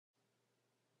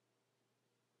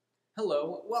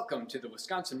Hello, welcome to the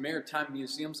Wisconsin Maritime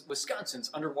Museum's Wisconsin's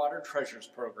Underwater Treasures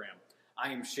program.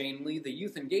 I am Shane Lee, the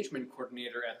Youth Engagement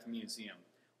Coordinator at the museum.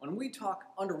 When we talk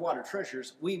underwater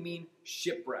treasures, we mean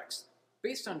shipwrecks.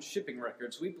 Based on shipping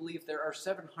records, we believe there are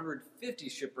 750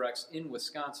 shipwrecks in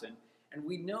Wisconsin, and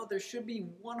we know there should be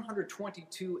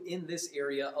 122 in this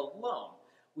area alone.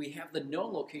 We have the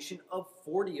known location of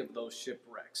 40 of those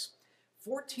shipwrecks.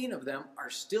 14 of them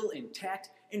are still intact,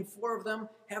 and 4 of them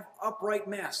have upright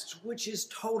masts, which is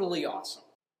totally awesome.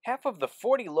 Half of the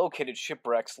 40 located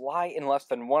shipwrecks lie in less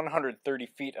than 130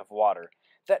 feet of water.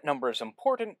 That number is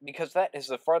important because that is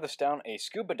the farthest down a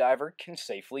scuba diver can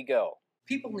safely go.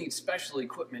 People need special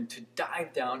equipment to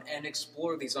dive down and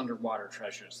explore these underwater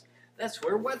treasures. That's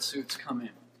where wetsuits come in.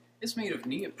 It's made of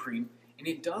neoprene, and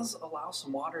it does allow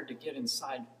some water to get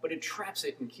inside, but it traps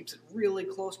it and keeps it really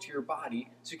close to your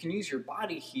body so you can use your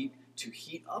body heat to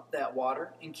heat up that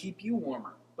water and keep you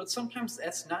warmer. But sometimes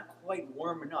that's not quite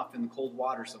warm enough in the cold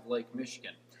waters of Lake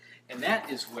Michigan. And that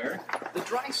is where the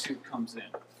dry suit comes in.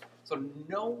 So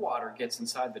no water gets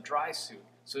inside the dry suit,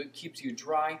 so it keeps you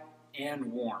dry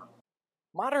and warm.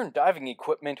 Modern diving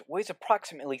equipment weighs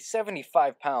approximately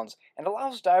 75 pounds and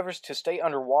allows divers to stay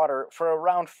underwater for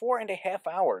around 4.5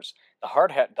 hours. The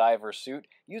hard hat diver suit,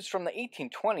 used from the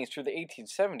 1820s through the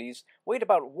 1870s, weighed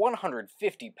about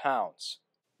 150 pounds.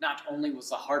 Not only was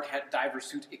the hard hat diver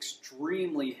suit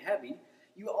extremely heavy,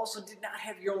 you also did not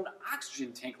have your own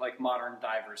oxygen tank like modern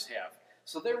divers have.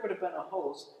 So there would have been a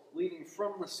hose leading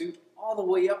from the suit all the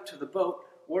way up to the boat,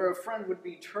 where a friend would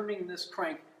be turning this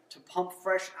crank to pump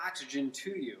fresh oxygen to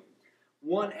you.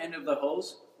 One end of the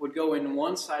hose would go in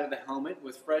one side of the helmet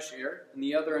with fresh air, and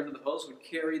the other end of the hose would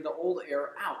carry the old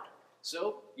air out.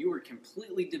 So you were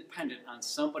completely dependent on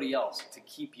somebody else to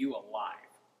keep you alive.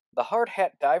 The hard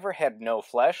hat diver had no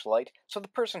flashlight, so the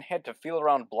person had to feel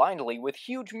around blindly with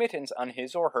huge mittens on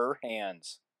his or her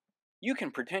hands. You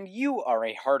can pretend you are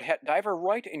a hard hat diver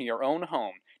right in your own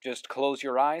home. Just close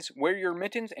your eyes, wear your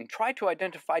mittens, and try to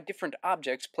identify different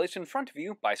objects placed in front of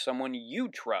you by someone you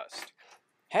trust.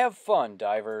 Have fun,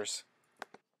 divers.